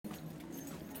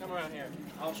come around here.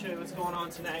 I'll show you what's going on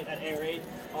tonight at Air Raid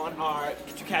on our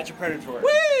To Catch a Predator.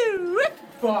 Woo!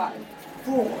 5,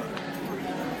 4.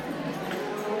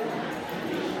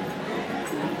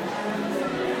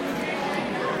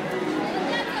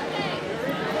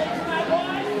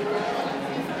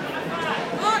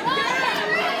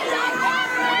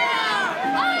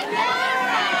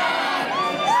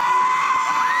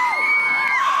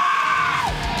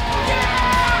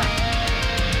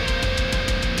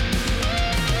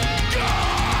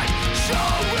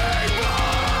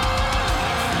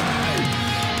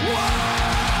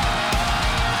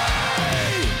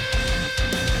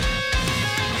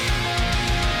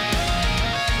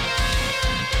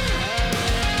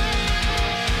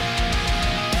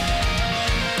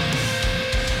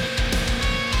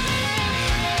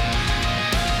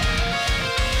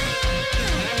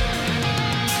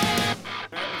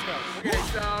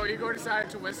 Igor decided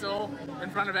to whistle in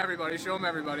front of everybody, show them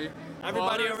everybody.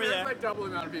 Everybody over there. Like double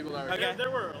the amount of people that were Okay.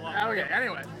 there were a lot. Okay,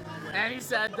 anyway. And he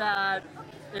said that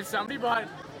if somebody bought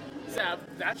Seb,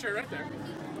 that shirt right there.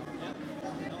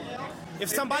 If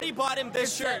somebody bought him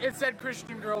this shirt, It said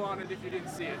Christian Girl on it if you didn't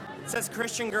see it. it says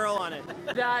Christian Girl on it.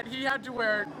 That he had to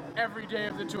wear it every day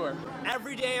of the tour.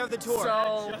 Every day of the tour.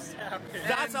 So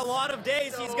That's a lot of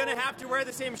days he's going to have to wear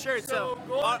the same shirt. So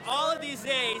on all of these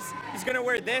days, he's going to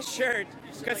wear this shirt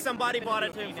because somebody bought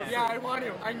it to him. yeah, I want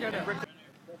to. I'm gonna.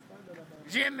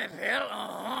 Jimmy Hill,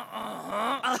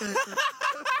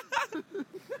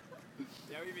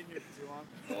 Yeah, we've been here for too long.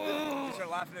 You start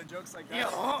laughing at jokes like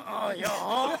that.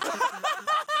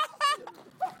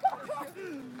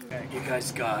 You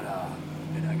guys got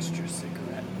an extra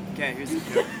cigarette? Okay, here's the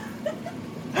joke.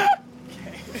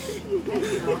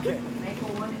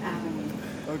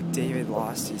 David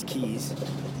lost his keys,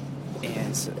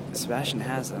 and Sebastian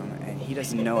has them, and he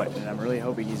doesn't know it, and I'm really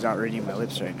hoping he's not reading my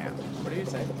lips right now. What do you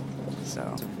say?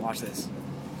 So, watch this.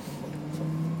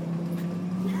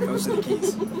 Those are the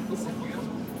keys.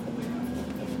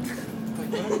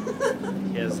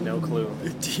 He has no clue.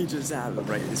 He just had them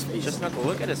right in his face. Just not to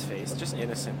look at his face, just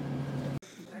innocent.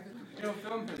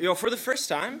 Yo, for the first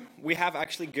time, we have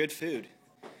actually good food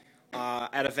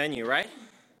at a venue, right?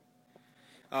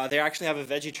 They actually have a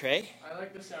veggie tray. I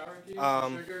like the sour keys,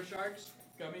 sugar sharks,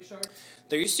 gummy sharks.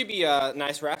 There used to be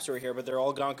nice wraps over here, but they're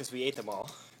all gone because we ate them all.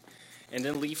 And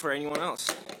didn't leave for anyone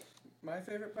else. My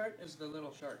favorite part is the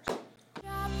little sharks.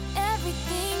 Drop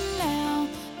everything now,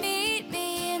 meet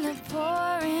me in the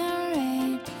pouring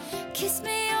rain. Kiss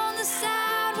me on the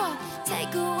sidewalk,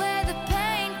 take away the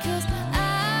pain, 'cause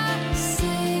I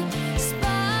see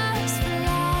sparks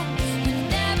fly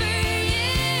whenever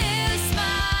you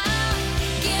smile.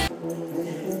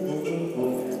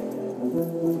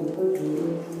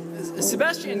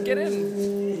 Sebastian, get in.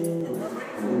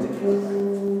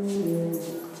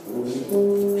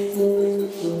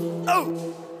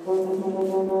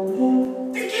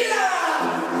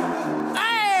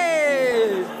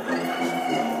 Hey!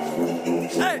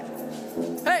 Hey!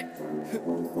 Hey!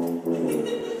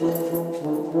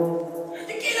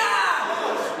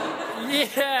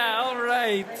 Yeah, all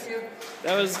right.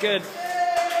 That was good.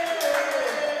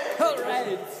 All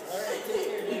right.